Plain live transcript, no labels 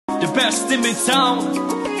the best team in town,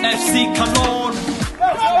 FC Kallon.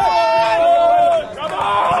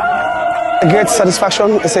 A great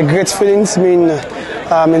satisfaction. It's a great feeling.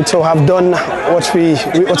 I mean, to have done what we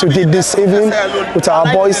did this evening with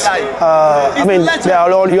our boys. I mean, they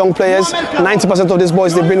are all young players. 90% of these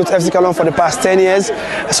boys, they've been with FC Kallon for the past 10 years.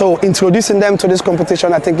 So introducing them to this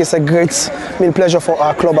competition, I think it's a great pleasure for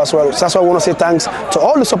our club as well. So that's why I want to say thanks to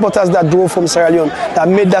all the supporters that drove from Sierra Leone, that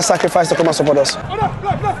made that sacrifice to come and support us.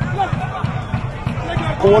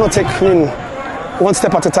 We want to take one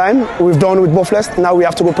step at a time. We've done with Buffles. Now we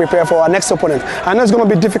have to go prepare for our next opponent. I know it's going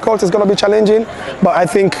to be difficult, it's going to be challenging, but I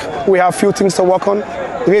think we have a few things to work on.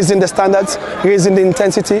 Raising the standards, raising the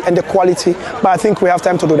intensity and the quality, but I think we have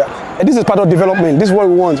time to do that. And this is part of development. This is what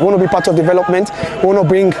we want. We want to be part of development. We want to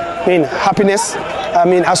bring happiness.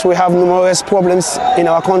 As we have numerous problems in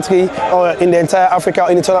our country or in the entire Africa,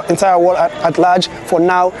 in the entire world at large for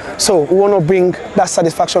now. So we want to bring that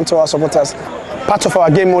satisfaction to our supporters. Part of our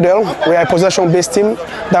game model, we are a possession-based team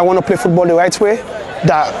that want to play football the right way,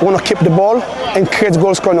 that want to keep the ball and create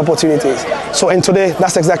goal-scoring opportunities. So, and today,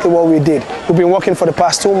 that's exactly what we did. We've been working for the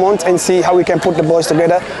past 2 months and see how we can put the boys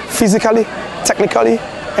together physically, technically,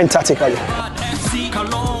 and tactically. FC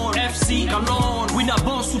Kallon, we not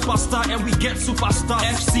born superstar and we get superstar.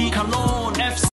 FC Kallon, FC